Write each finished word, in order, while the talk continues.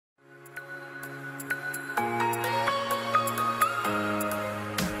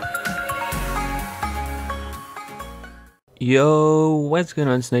Yo, what's going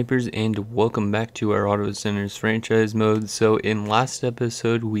on, snipers, and welcome back to our Auto Centers franchise mode. So in last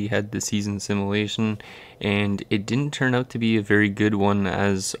episode we had the season simulation, and it didn't turn out to be a very good one,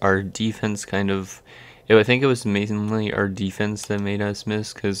 as our defense I think it was mainly our defense that made us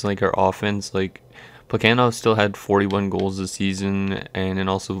miss, because like our offense, like Plekhanov still had 41 goals this season, and then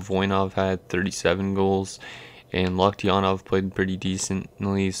also Voinov had 37 goals, and Loktionov played pretty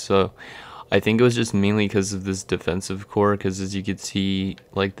decently. So I think it was just mainly because of this defensive core, because as you could see,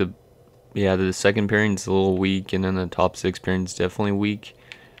 like the second pairing's a little weak, and then the top six pairing's definitely weak.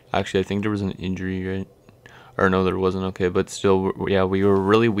 Actually, I think there was an injury, right? Or no, there wasn't. Okay, but still, yeah, we were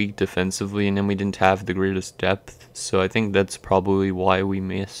really weak defensively, and then we didn't have the greatest depth. So I think that's probably why we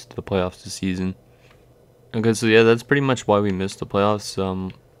missed the playoffs this season. Okay, so yeah, that's pretty much why we missed the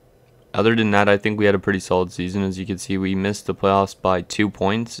playoffs. Other than that, I think we had a pretty solid season. As you can see, we missed the playoffs by 2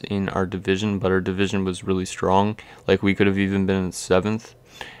 points in our division, but our division was really strong. Like, we could have even been in 7th.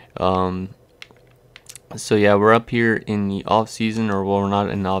 So yeah, we're up here in the off-season, or well, we're not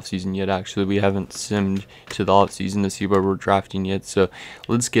in the off-season yet, actually. We haven't simmed to the off-season to see where we're drafting yet. So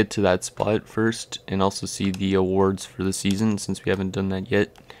let's get to that spot first, and also see the awards for the season, since we haven't done that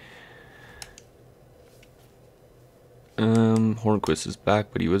yet. Hornquist is back,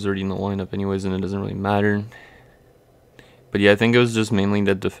 but he was already in the lineup anyways, and it doesn't really matter. But yeah, I think it was just mainly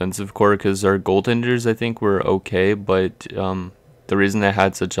the defensive core, because our goaltenders, I think, were okay, but the reason they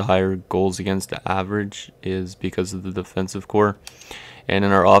had such a higher goals against average is because of the defensive core. And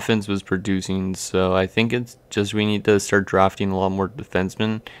then our offense was producing, so I think it's just we need to start drafting a lot more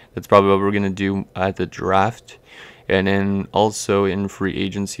defensemen. That's probably what we're going to do at the draft. And then also in free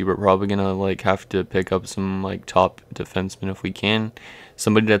agency, we're probably gonna like have to pick up some like top defensemen if we can.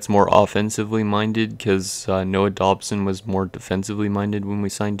 Somebody that's more offensively minded, because Noah Dobson was more defensively minded when we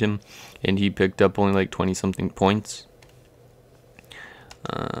signed him, and he picked up only like 20 something points.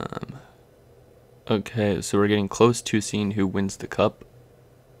 Okay, so we're getting close to seeing who wins the cup.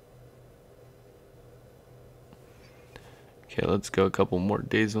 Okay, let's go a couple more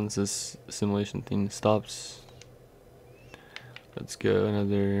days once this simulation thing stops. Let's go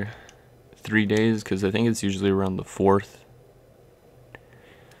another 3 days, because I think it's usually around the 4th.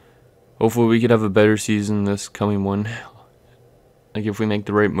 Hopefully we could have a better season this coming one. Like, if we make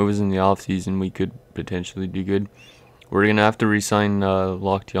the right moves in the off season, we could potentially do good. We're going to have to re-sign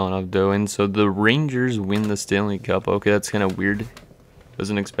Loktionov, though. And so the Rangers win the Stanley Cup. Okay, that's kind of weird.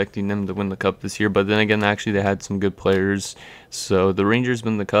 Wasn't expecting them to win the cup this year. But then again, actually, they had some good players. So the Rangers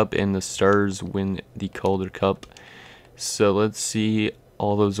win the cup, and the Stars win the Calder Cup. So let's see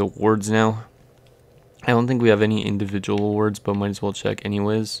all those awards now. I don't think we have any individual awards, but might as well check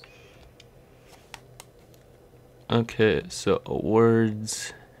anyways. Okay, so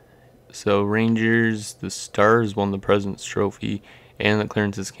awards. So Rangers, the Stars won the President's Trophy and the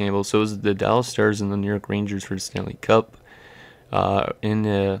Clarence Campbell. So it was the Dallas Stars and the New York Rangers for the Stanley Cup. In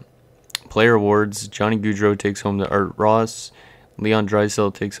the player awards, Johnny Gaudreau takes home the Art Ross. Leon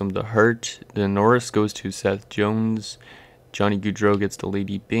Draisaitl takes home the Hart. The Norris goes to Seth Jones. Johnny Gaudreau gets the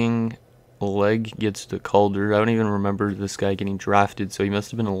Lady Bing. Oleg gets the Calder. I don't even remember this guy getting drafted, so he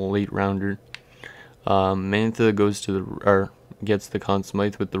must have been a late rounder. Mantha goes to gets the Conn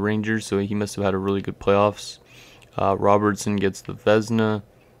Smythe with the Rangers, so he must have had a really good playoffs. Robertson gets the Vezina.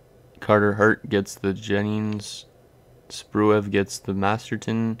 Carter Hart gets the Jennings. Spruev gets the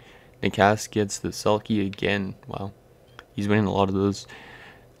Masterton. Nikas gets the Selke again. Wow. He's winning a lot of those.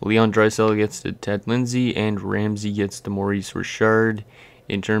 Leon Draisaitl gets the Ted Lindsay, and Ramsey gets the Maurice Richard.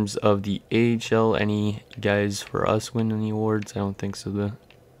 In terms of the AHL, any guys for us win any awards? I don't think so.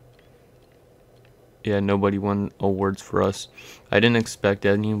 Yeah, nobody won awards for us. I didn't expect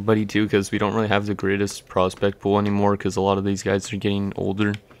anybody to, because we don't really have the greatest prospect pool anymore, because a lot of these guys are getting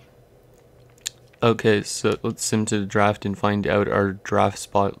older. Okay, so let's sim to the draft and find out our draft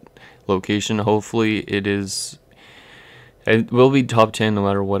spot location. Hopefully it will be top 10 no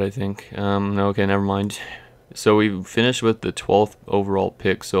matter what, I think. Okay, never mind. So we finished with the 12th overall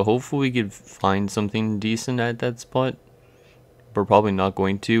pick, so hopefully we could find something decent at that spot. We're probably not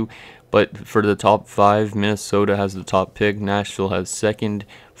going to, but for the top 5, Minnesota has the top pick, Nashville has second,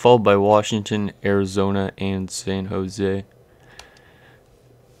 followed by Washington, Arizona, and San Jose.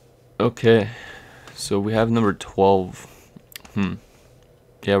 Okay, so we have number 12.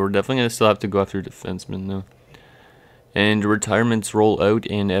 Yeah, we're definitely going to still have to go after defensemen, though. And retirements roll out,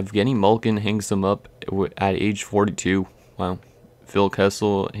 and Evgeny Malkin hangs them up at age 42. Wow. Phil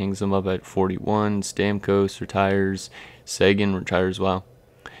Kessel hangs them up at 41. Stamkos retires. Sagan retires. Wow.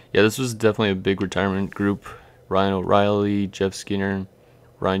 Yeah, this was definitely a big retirement group. Ryan O'Reilly, Jeff Skinner,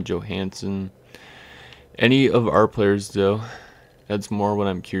 Ryan Johansson. Any of our players, though, that's more what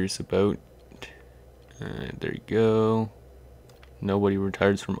I'm curious about. There you go. Nobody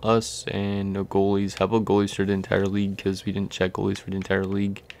retires from us, and no goalies. How about goalies for the entire league? Because we didn't check goalies for the entire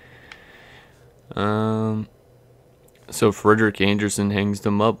league. So Frederick Anderson hangs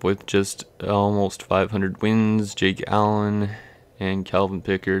them up with just almost 500 wins. Jake Allen and Calvin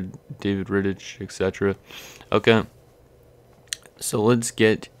Pickard, David Rittich, etc. Okay. So let's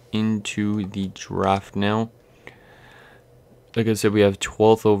get into the draft now. Like I said, we have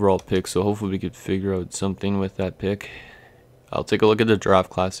 12th overall pick, so hopefully we could figure out something with that pick. I'll take a look at the draft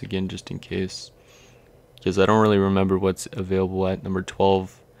class again just in case, because I don't really remember what's available at number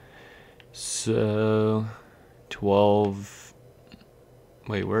 12. So 12,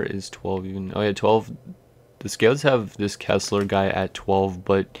 wait, where is 12 even? Oh yeah, 12. The scouts have this Kessler guy at 12,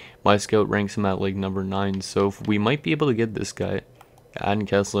 but my scout ranks him at like number 9, so if we might be able to get this guy, Adam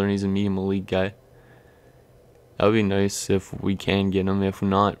Kessler, and he's a medium elite guy. That would be nice if we can get him. If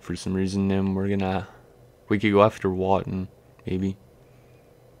not, for some reason, then we could go after Watton, maybe.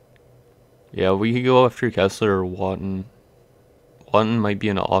 Yeah, we could go after Kessler or Watton. Watton might be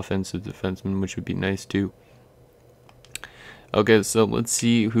an offensive defenseman, which would be nice too. Okay, so let's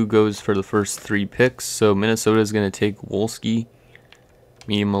see who goes for the first 3 picks. So Minnesota is going to take Wolski,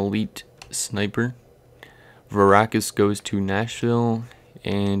 medium elite sniper. Varakis goes to Nashville,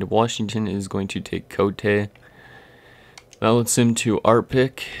 and Washington is going to take Cote. That lets him to our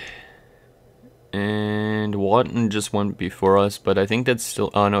pick, and Watton just went before us, but I think that's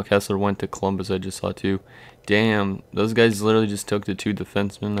still, oh no, Kessler went to Columbus, I just saw too. Damn, those guys literally just took the 2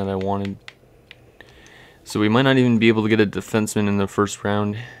 defensemen that I wanted. So we might not even be able to get a defenseman in the first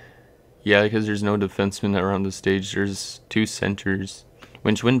round. Yeah, because there's no defenseman around the stage, there's 2 centers,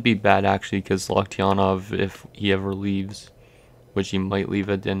 which wouldn't be bad actually, because Loktionov, if he ever leaves, which he might leave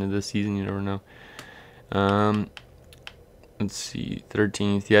at the end of the season, you never know. Let's see,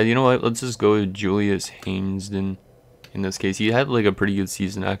 13th. Yeah, you know what? Let's just go with Julius Haynes then. In this case, he had like a pretty good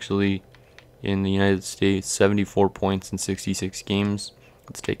season actually in the United States. 74 points in 66 games.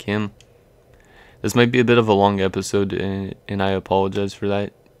 Let's take him. This might be a bit of a long episode, and I apologize for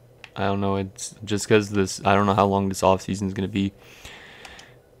that. I don't know. It's just because I don't know how long this offseason is going to be.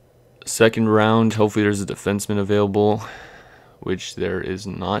 Second round, hopefully there's a defenseman available, which there is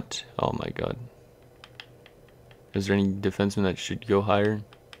not. Oh my god. Is there any defenseman that should go higher?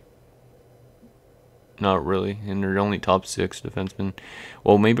 Not really, and they're only top 6 defensemen.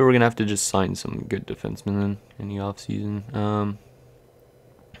 Well, maybe we're gonna have to just sign some good defensemen then in the offseason.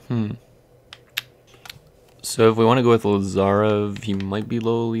 So if we want to go with Lazarev, he might be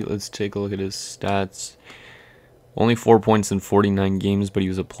low elite. Let's take a look at his stats. Only 4 points in 49 games, but he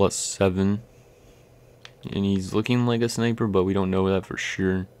was a +7. And he's looking like a sniper, but we don't know that for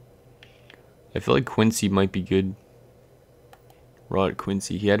sure. I feel like Quincy might be good. Rod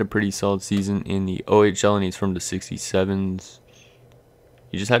Quincy. He had a pretty solid season in the OHL, and he's from the 67s.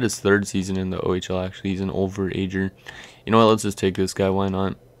 He just had his 3rd season in the OHL, actually. He's an overager. You know what? Let's just take this guy. Why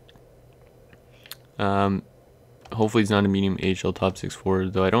not? Hopefully he's not a medium AHL top 6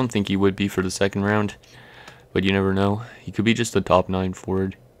 forward, though I don't think he would be for the second round. But you never know. He could be just a top 9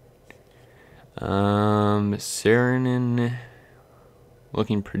 forward. Saarinen,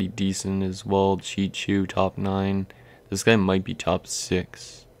 looking pretty decent as well. Chichu, top 9. This guy might be top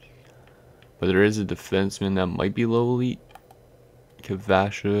 6. But there is a defenseman that might be low elite.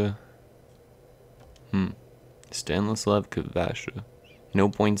 Kavasha. Stanislav Kavasha. No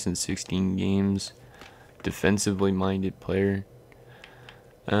points in 16 games. Defensively minded player.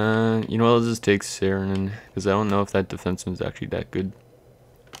 You know what, I'll just take Saarinen, because I don't know if that defenseman is actually that good.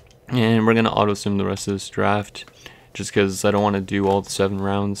 And we're going to auto-sim the rest of this draft, just because I don't want to do all the 7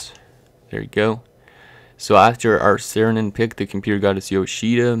 rounds. There you go. So after our Saarinen pick, the computer got us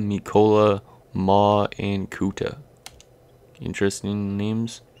Yoshida, Mikola, Ma, and Kuta. Interesting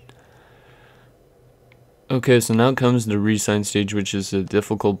names. Okay, so now comes the re-sign stage, which is a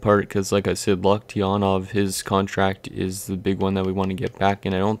difficult part because, like I said, Loktionov, his contract is the big one that we want to get back,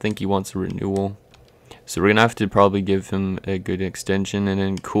 and I don't think he wants a renewal. So we're going to have to probably give him a good extension. And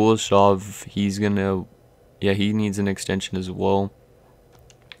then Kuleshov, he's going to, yeah, he needs an extension as well.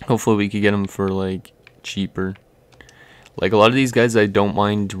 Hopefully we could get him for, like, cheaper. Like, a lot of these guys I don't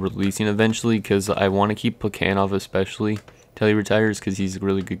mind releasing eventually because I want to keep Plekhanov especially till he retires because he's a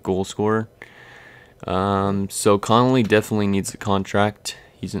really good goal scorer. So Connolly definitely needs a contract.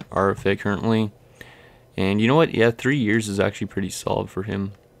 He's an RFA currently. And you know what? Yeah, 3 years is actually pretty solid for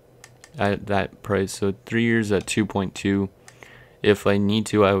him at that price. So 3 years at 2.2. If I need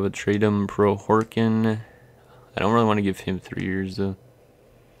to, I would trade him Pro Horkin. I don't really want to give him 3 years though.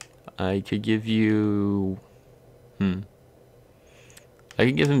 I could give you... I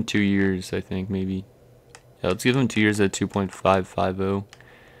could give him 2 years, I think, maybe. Yeah, let's give him 2 years at 2.550.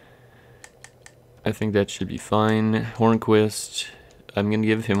 I think that should be fine. Hornquist, I'm going to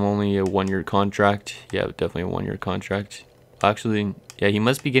give him only a 1-year contract. Yeah, definitely a 1-year contract. Actually, yeah, he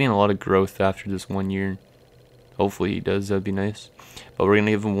must be getting a lot of growth after this 1 year. Hopefully he does, that'd be nice. But we're going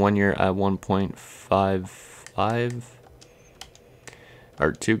to give him 1 year at 1.55.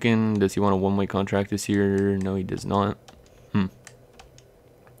 Artukin, does he want a 1-way contract this year? No, he does not.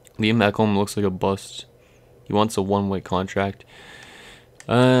 Liam Ekholm looks like a bust. He wants a 1-way contract.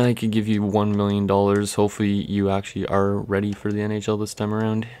 I could give you $1 million. Hopefully you actually are ready for the NHL this time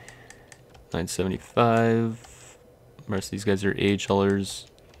around. 975. The rest of these guys are AHLers.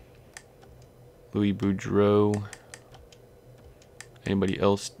 Louis Boudreau. Anybody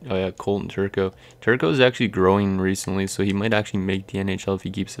else? Oh yeah, Colton Turco. Turco is actually growing recently, so he might actually make the NHL if he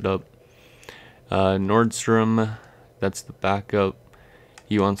keeps it up. Nordstrom, that's the backup.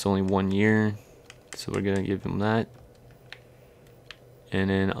 He wants only 1 year, so we're gonna give him that. And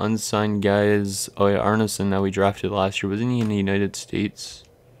then unsigned guys. Oh yeah, Arneson that we drafted last year. Wasn't he in the United States?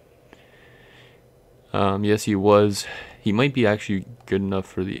 Yes, he was. He might be actually good enough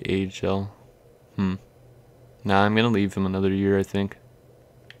for the AHL. Nah, I'm gonna leave him another year, I think.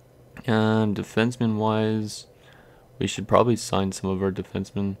 Defenseman wise, we should probably sign some of our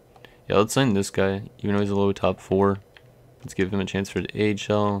defensemen. Yeah, let's sign this guy, even though he's a low top 4. Let's give him a chance for the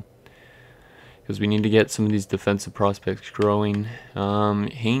AHL, because we need to get some of these defensive prospects growing.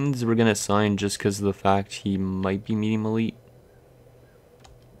 Haynes we're gonna sign just because of the fact he might be medium elite.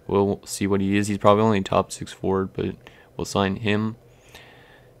 We'll see what he is. He's probably only top 6 forward, but we'll sign him.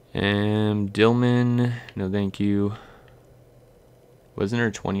 And Dillman, no thank you. Wasn't there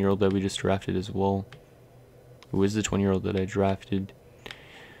a 20-year-old that we just drafted as well? Who is the 20-year-old that I drafted?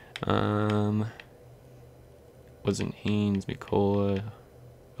 Wasn't Haynes, Mikola.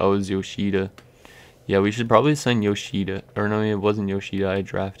 Oh, it was Yoshida. Yeah, we should probably sign Yoshida. Or no, it wasn't Yoshida. I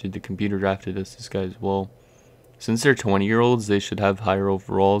drafted. The computer drafted us this guy as well. Since they're 20-year-olds, they should have higher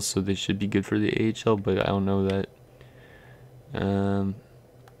overalls, so they should be good for the AHL, but I don't know that.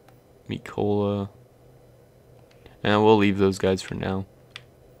 Mikola. And we'll leave those guys for now.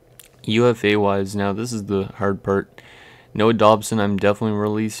 UFA wise, now this is the hard part. Noah Dobson, I'm definitely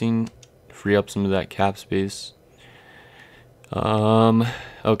releasing. Free up some of that cap space.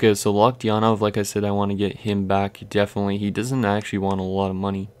 Okay, so Lokdianov, like I said, I want to get him back. Definitely. He doesn't actually want a lot of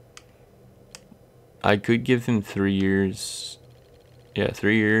money. I could give him 3 years. Yeah,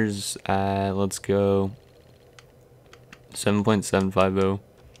 3 years. Let's go 7.750.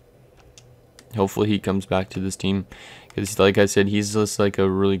 Hopefully he comes back to this team, because like I said, he's just like a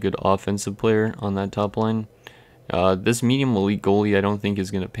really good offensive player on that top line. This medium elite goalie I don't think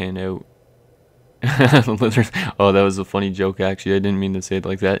is going to pan out. Oh, that was a funny joke actually. I didn't mean to say it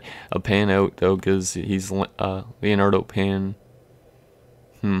like that. A pan out though, because he's Leonardo Pan.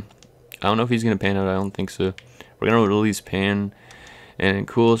 I don't know if he's going to pan out. I don't think so. We're going to release Pan. And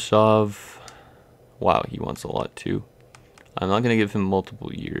Kuleshov. Wow, he wants a lot too. I'm not going to give him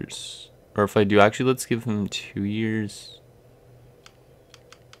multiple years. Or if I do, actually, let's give him 2 years.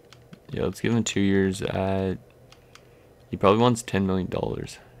 Yeah, let's give him 2 years at... He probably wants $10 million.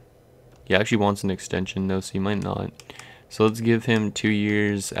 He actually wants an extension, though, so he might not. So let's give him 2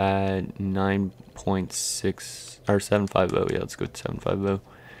 years at 9.6... Or 750. Yeah, let's go to 750.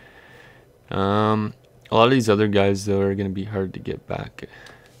 A lot of these other guys, though, are going to be hard to get back.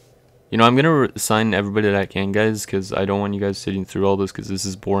 You know, I'm going to sign everybody that I can, guys, because I don't want you guys sitting through all this, because this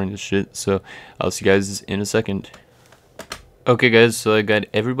is boring as shit. So I'll see you guys in a second. Okay, guys, so I got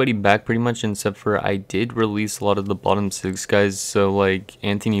everybody back pretty much, except for I did release a lot of the bottom 6 guys. So, like,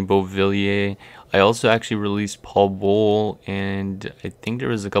 Anthony Beauvillier. I also actually released Paul Bowl, and I think there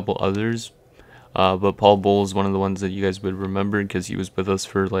was a couple others. But Paul Bowl is one of the ones that you guys would remember, because he was with us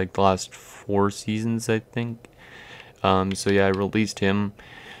for, like, the last 4 seasons, I think. So, yeah, I released him.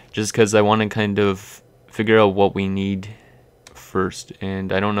 Just because I want to kind of figure out what we need first.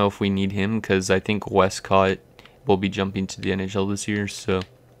 And I don't know if we need him, because I think Westcott will be jumping to the NHL this year. So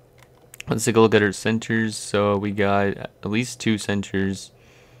let's take a look at our centers. So we got at least 2 centers.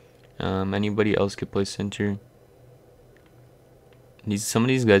 Anybody else could play center. Some of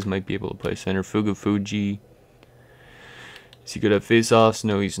these guys might be able to play center. Fuji. Is he good at faceoffs?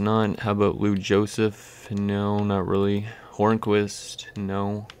 No, he's not. How about Lou Joseph? No, not really. Hornquist?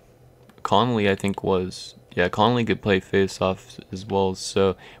 No. Connolly, I think, was. Yeah, Connolly could play face-off as well.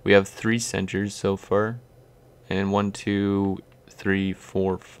 So we have 3 centers so far. And 1, 2, 3,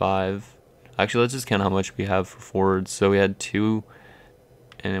 4, 5. Actually, let's just count how much we have for forwards. So we had 2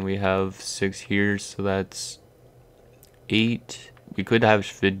 and then we have 6 here, so that's 8. We could have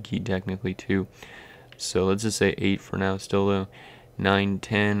Shvidki technically too, so let's just say 8 for now still though. 9,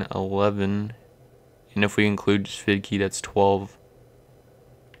 10, 11, and if we include Shvidki, that's 12.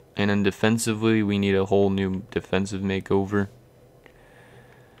 And then defensively, we need a whole new defensive makeover,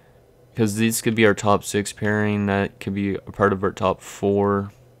 because these could be our top 6 pairing, that could be a part of our top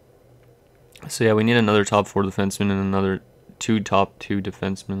 4. So yeah, we need another top 4 defenseman and another 2 top 2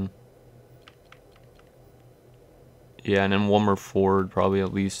 defensemen. Yeah, and then 1 more forward probably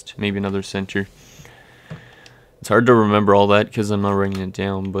at least, maybe another center. It's hard to remember all that because I'm not writing it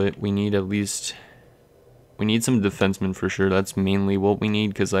down, but we need at least... We need some defensemen for sure. That's mainly what we need,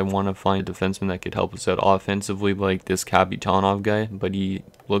 because I want to find a defenseman that could help us out offensively, like this Kapitanov guy, but he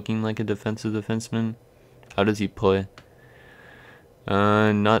looking like a defensive defenseman. How does he play?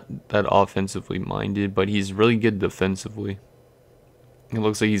 Not that offensively minded, but he's really good defensively. It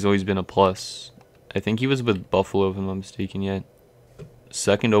looks like he's always been a plus. I think he was with Buffalo, if I'm not mistaken yet.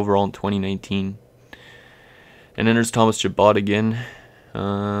 2nd overall in 2019. And then there's Thomas Chabot again.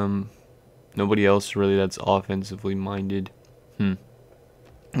 Nobody else really that's offensively minded. Yeah,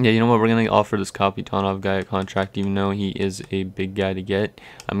 you know what? We're going to offer this Kapitanov guy a contract, even though he is a big guy to get.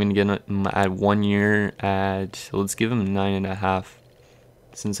 I'm going to get him at 1 year at... Let's give him 9.5.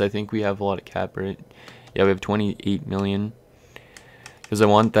 Since I think we have a lot of cap, right? Yeah, we have 28 million. Because I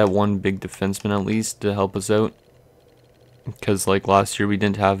want that one big defenseman at least to help us out. Because like last year we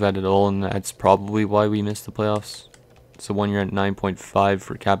didn't have that at all, and that's probably why we missed the playoffs. So 1 year at 9.5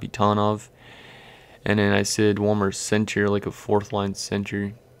 for Kapitanov. And then I said one more center, like a 4th line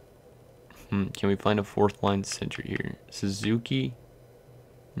center. Can we find a 4th line center here? Suzuki?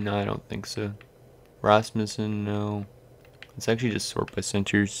 No, I don't think so. Rasmussen? No. Let's actually just sort by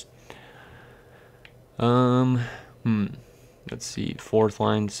centers. Let's see. 4th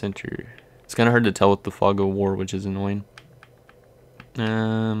line center. It's kind of hard to tell with the fog of war, which is annoying.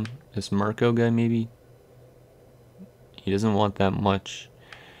 This Marco guy maybe? He doesn't want that much.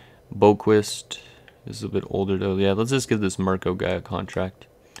 Boquist is a bit older though. Yeah, let's just give this Marco guy a contract.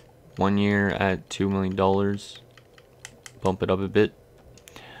 1 year at $2 million. Bump it up a bit.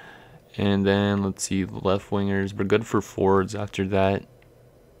 And then let's see, left wingers. We're good for forwards after that,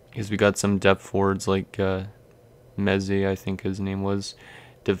 because we got some depth forwards like Meze, I think his name was.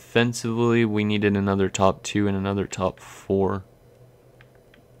 Defensively, we needed another top 2 and another top 4.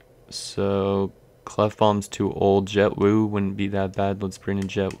 So Clefbaum's too old. Jet Wu wouldn't be that bad. Let's bring in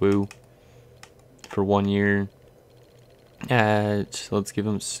Jet Wu for 1 year at, let's give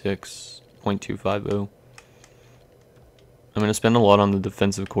him 6.250. I'm going to spend a lot on the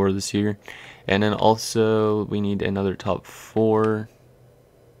defensive core this year. And then also we need another top 4.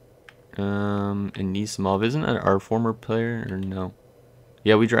 And Nisimov, isn't that our former player or no?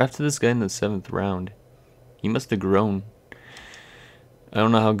 Yeah, we drafted this guy in the 7th round. He must have grown. I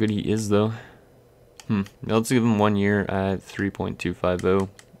don't know how good he is though. Let's give him 1 year at 3.250.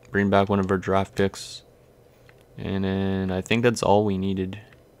 Bring back one of our draft picks. And then I think that's all we needed.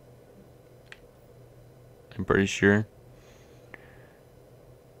 I'm pretty sure.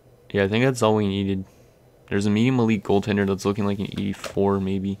 Yeah, I think that's all we needed. There's a medium elite goaltender that's looking like an 84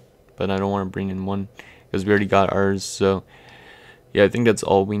 maybe. But I don't want to bring in one because we already got ours. So yeah, I think that's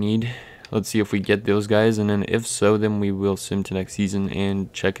all we need. Let's see if we get those guys, and then if so, then we will sim to next season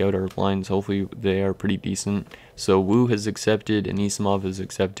and check out our lines. Hopefully they are pretty decent. So Wu has accepted, Anisimov has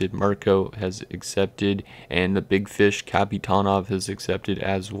accepted, Marco has accepted, and the big fish Kapitanov has accepted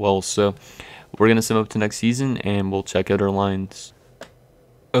as well. So we're going to sim up to next season and we'll check out our lines.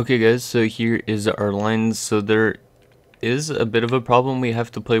 Okay guys, so here is our lines. So there is a bit of a problem. We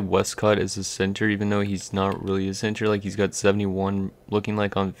have to play Westcott as a center, even though he's not really a center. Like, he's got 71 looking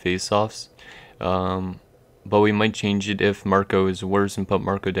like on faceoffs. But we might change it if Marco is worse and put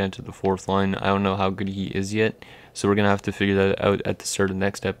Marco down to the 4th line. I don't know how good he is yet, so we're gonna have to figure that out at the start of the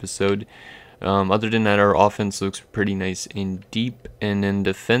next episode. Other than that, our offense looks pretty nice and deep, and then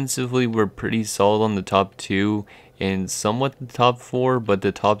defensively we're pretty solid on the top 2 and somewhat the top 4, but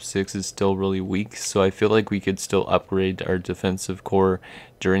the top 6 is still really weak. So I feel like we could still upgrade our defensive core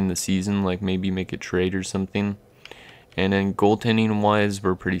during the season, like maybe make a trade or something. And then goaltending wise,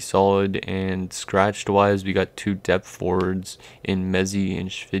 we're pretty solid, and scratched wise, we got 2 depth forwards in Meze and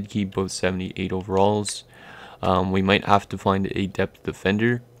Shvidki, both 78 overalls. We might have to find a depth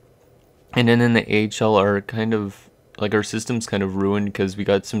defender. And then in the AHL, our system's kind of ruined because we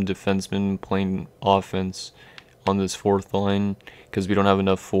got some defensemen playing offense on this 4th line because we don't have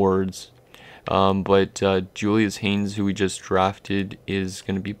enough forwards. But Julius Haynes, who we just drafted, is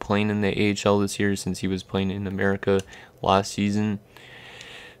going to be playing in the AHL this year since he was playing in America last season.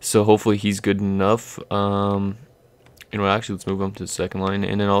 So hopefully he's good enough. Actually, let's move on to the second line.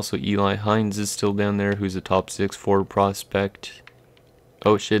 And then also Eli Hines is still down there, who's a top 6 forward prospect.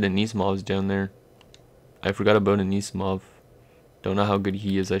 Oh shit, Anisimov down there. I forgot about Anisimov. Don't know how good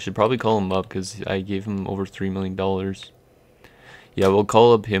he is. I should probably call him up because I gave him over $3 million. Yeah, we'll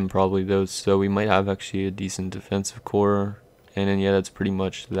call up him probably though, so we might have actually a decent defensive core. And then yeah, that's pretty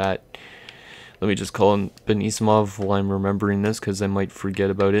much that. Let me just call him Benisimov while I'm remembering this because I might forget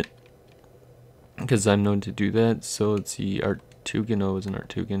about it. Because I'm known to do that. So let's see, Artugan. No, it wasn't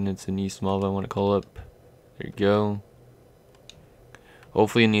Artugan. It's Anisimov I want to call up. There you go.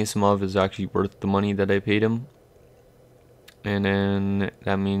 Hopefully Anisimov is actually worth the money that I paid him. And then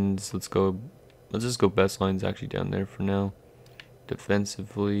that means let's just go best lines actually down there for now.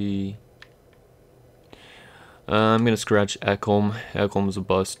 Defensively, I'm gonna scratch Ekholm. Ekholm's a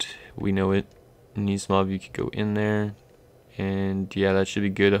bust. We know it. Anisimov, you could go in there. And yeah, that should be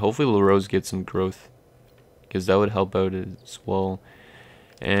good. Hopefully LaRose gets some growth, because that would help out as well.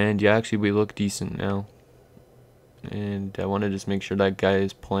 And yeah, actually we look decent now. And I want to just make sure that guy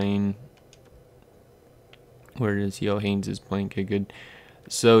is playing. Where is he? Oh, Haynes is playing. Okay, good.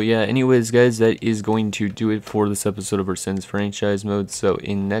 So yeah, anyways guys, that is going to do it for this episode of our Sens franchise mode. So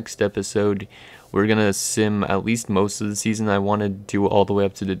in next episode, we're gonna sim at least most of the season. I want to do all the way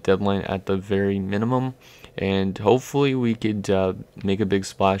up to the deadline at the very minimum, and hopefully we could make a big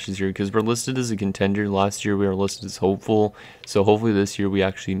splash this year, because we're listed as a contender. Last year we were listed as hopeful, so hopefully this year we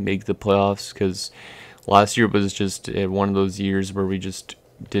actually make the playoffs, because last year was just one of those years where we just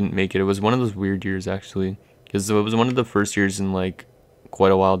didn't make it. It was one of those weird years actually, because it was one of the first years in like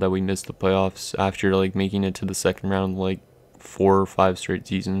quite a while that we missed the playoffs after like making it to the second round like 4 or 5 straight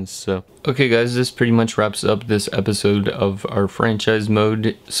seasons. So okay guys, this pretty much wraps up this episode of our franchise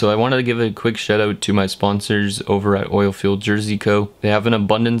mode. So I wanted to give a quick shout out to my sponsors over at Oilfield Jersey Co. They have an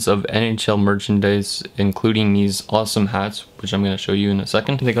abundance of NHL merchandise, including these awesome hats, which I'm going to show you in a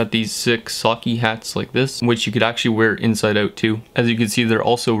second. They got these sick socky hats like this, which you could actually wear inside out too. As you can see, they're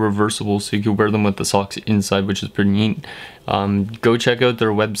also reversible, so you could wear them with the socks inside, which is pretty neat. Go check out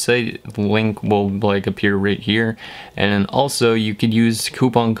their website. The link will like appear right here. And then also you could use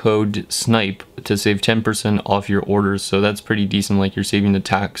coupon code SNIPE to save 10% off your orders. So that's pretty decent, like you're saving the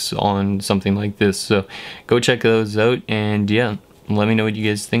tax on something like this. So go check those out, and yeah, let me know what you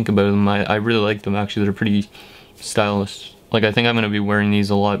guys think about them. I really like them actually. They're pretty stylish. Like I think I'm gonna be wearing these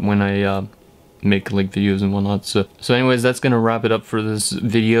a lot when I make like videos and whatnot. So anyways, that's gonna wrap it up for this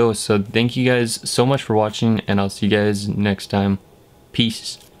video. So thank you guys so much for watching, and I'll see you guys next time.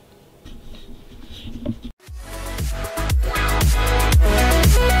 Peace.